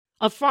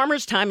A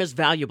farmer's time is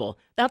valuable.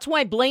 That's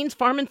why Blaine's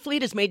Farm and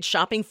Fleet has made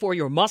shopping for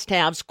your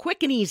must-haves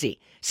quick and easy.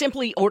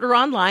 Simply order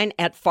online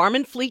at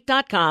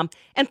farmandfleet.com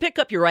and pick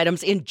up your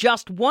items in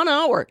just 1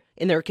 hour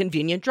in their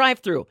convenient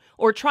drive-thru.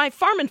 Or try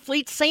Farm and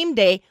Fleet's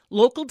same-day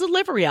local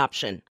delivery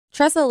option.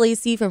 Tressa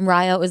Lacy from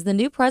Rio is the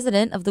new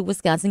president of the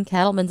Wisconsin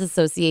Cattlemen's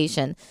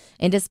Association.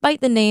 And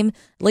despite the name,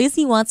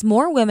 Lacy wants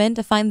more women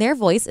to find their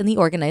voice in the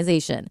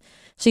organization.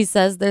 She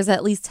says there's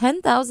at least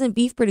 10,000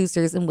 beef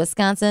producers in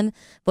Wisconsin,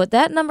 but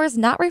that number's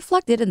not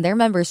reflected in their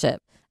membership.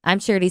 I'm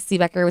Charity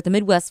Seebecker with the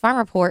Midwest Farm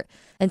Report,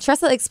 and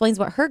Tressa explains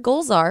what her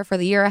goals are for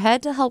the year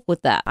ahead to help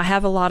with that. I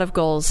have a lot of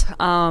goals.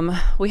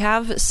 We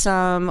have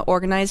some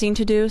organizing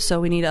to do, so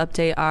we need to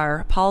update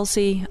our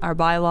policy, our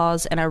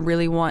bylaws, and I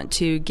really want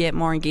to get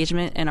more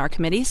engagement in our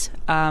committees.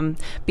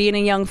 Being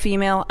a young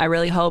female, I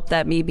really hope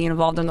that me being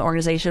involved in the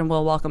organization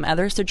will welcome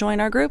others to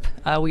join our group.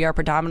 We are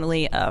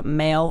predominantly a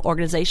male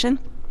organization.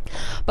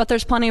 But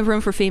there's plenty of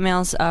room for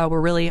females. We're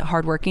really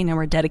hardworking and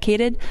we're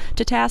dedicated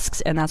to tasks,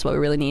 and that's what we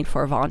really need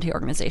for a volunteer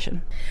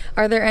organization.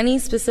 Are there any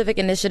specific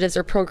initiatives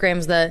or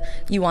programs that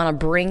you want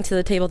to bring to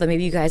the table that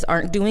maybe you guys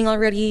aren't doing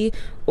already,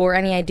 or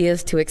any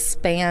ideas to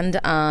expand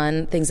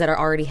on things that are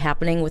already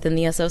happening within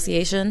the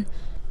association?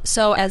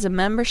 So as a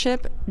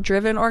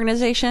membership-driven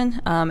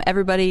organization,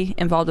 everybody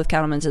involved with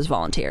Cattlemen's is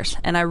volunteers.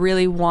 And I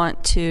really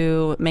want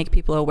to make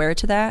people aware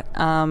to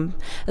that,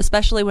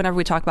 especially whenever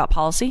we talk about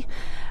policy.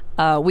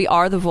 We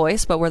are the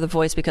voice, but we're the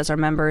voice because our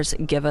members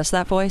give us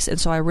that voice. And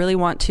so I really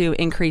want to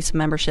increase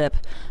membership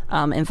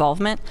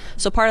involvement.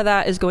 So part of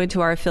that is going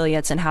to our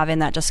affiliates and having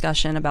that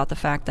discussion about the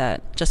fact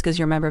that just because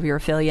you're a member of your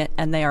affiliate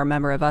and they are a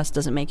member of us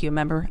doesn't make you a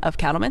member of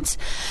Cattlemen's.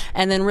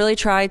 And then really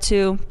try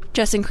to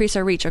just increase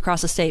our reach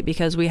across the state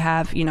because we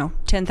have,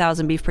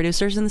 10,000 beef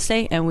producers in the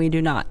state and we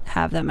do not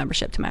have that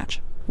membership to match.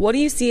 What do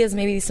you see as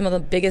maybe some of the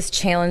biggest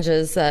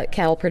challenges that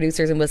cattle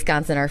producers in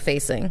Wisconsin are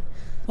facing?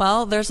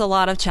 Well, there's a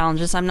lot of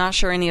challenges. I'm not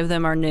sure any of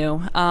them are new.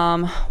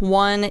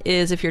 One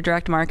is if you're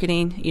direct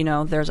marketing,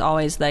 there's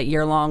always that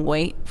year-long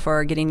wait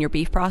for getting your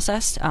beef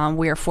processed.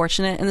 We are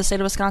fortunate in the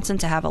state of Wisconsin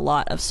to have a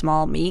lot of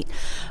small meat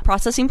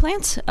processing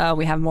plants.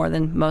 We have more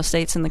than most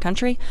states in the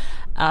country,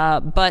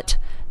 but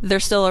they're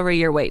still over a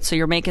year wait. So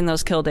you're making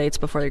those kill dates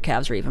before your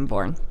calves are even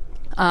born.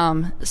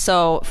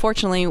 So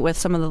fortunately, with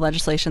some of the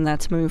legislation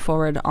that's moving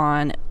forward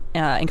on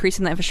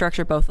increasing the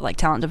infrastructure, both like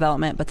talent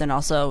development, but then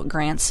also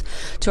grants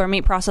to our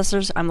meat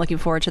processors. I'm looking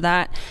forward to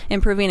that.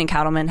 Improving and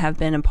Cattlemen have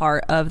been a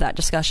part of that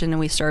discussion, and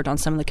we served on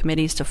some of the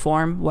committees to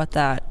form what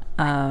that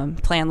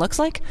plan looks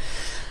like.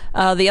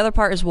 The other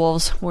part is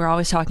wolves. We're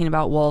always talking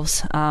about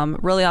wolves.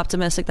 Really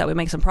optimistic that we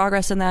make some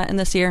progress in that in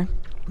this year.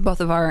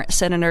 Both of our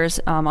senators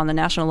on the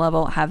national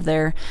level have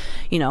their,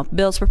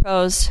 bills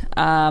proposed,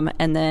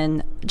 and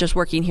then just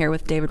working here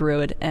with David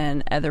Ruid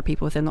and other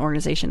people within the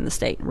organization in the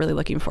state. Really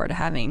looking forward to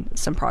having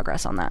some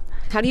progress on that.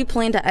 How do you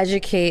plan to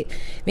educate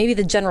maybe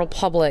the general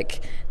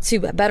public to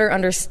better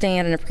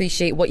understand and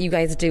appreciate what you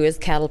guys do as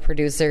cattle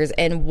producers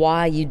and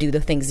why you do the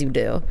things you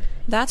do?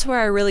 That's where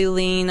I really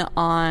lean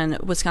on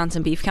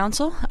Wisconsin Beef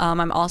Council.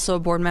 I'm also a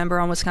board member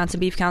on Wisconsin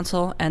Beef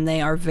Council, and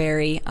they are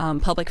very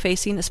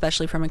public-facing,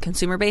 especially from a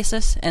consumer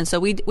basis. And so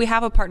we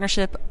have a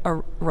partnership, a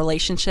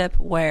relationship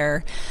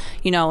where,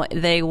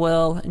 they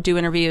will do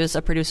interviews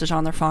of producers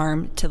on their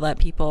farm to let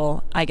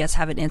people, I guess,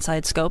 have an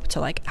inside scope to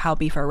like how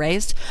beef are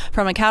raised.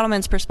 From a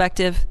cattleman's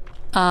perspective,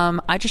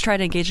 I just try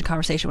to engage in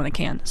conversation when I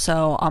can.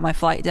 So on my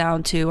flight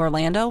down to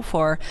Orlando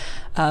for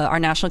our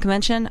national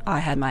convention, I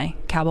had my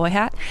cowboy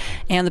hat,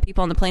 and the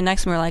people on the plane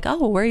next to me were like,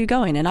 "Oh, where are you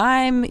going?" And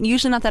I'm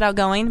usually not that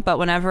outgoing, but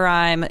whenever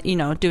I'm,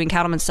 doing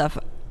cattleman stuff,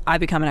 I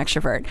become an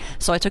extrovert.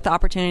 So I took the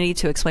opportunity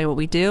to explain what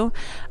we do.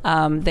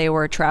 They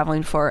were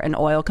traveling for an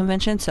oil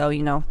convention, so,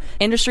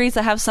 industries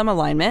that have some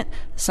alignment,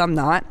 some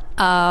not.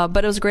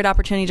 But it was a great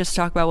opportunity just to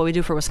talk about what we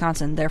do for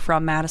Wisconsin. They're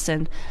from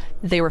Madison.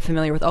 They were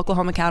familiar with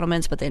Oklahoma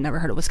Cattlemen's, but they never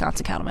heard of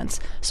Wisconsin Cattlemen's.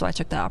 So I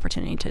took the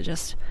opportunity to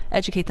just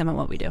educate them on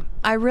what we do.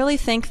 I really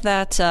think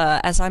that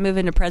as I move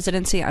into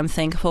presidency, I'm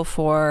thankful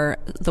for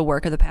the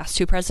work of the past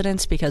two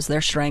presidents because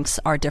their strengths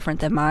are different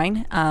than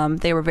mine.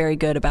 They were very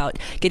good about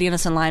getting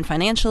us in line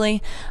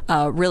financially,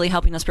 really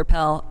helping us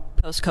propel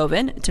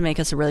post-COVID to make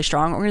us a really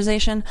strong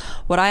organization.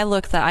 What I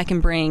look that I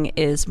can bring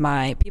is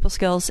my people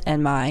skills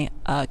and my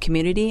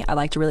community. I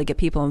like to really get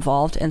people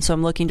involved, and so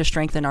I'm looking to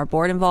strengthen our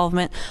board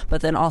involvement, but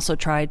then also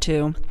try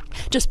to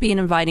just be an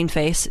inviting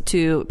face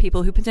to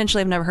people who potentially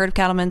have never heard of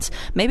Cattlemen's.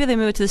 Maybe they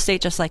moved to the state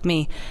just like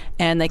me,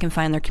 and they can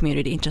find their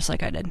community just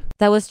like I did.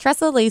 That was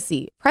Tressa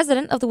Lacy,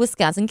 president of the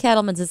Wisconsin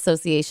Cattlemen's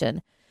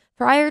Association.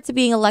 Prior to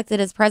being elected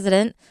as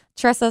president,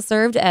 Tressa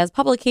served as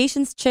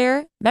publications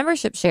chair,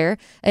 membership chair,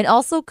 and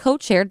also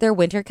co-chaired their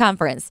winter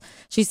conference.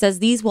 She says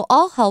these will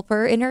all help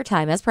her in her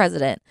time as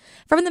president.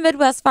 From the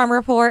Midwest Farm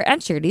Report, I'm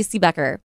Charity Seebecker.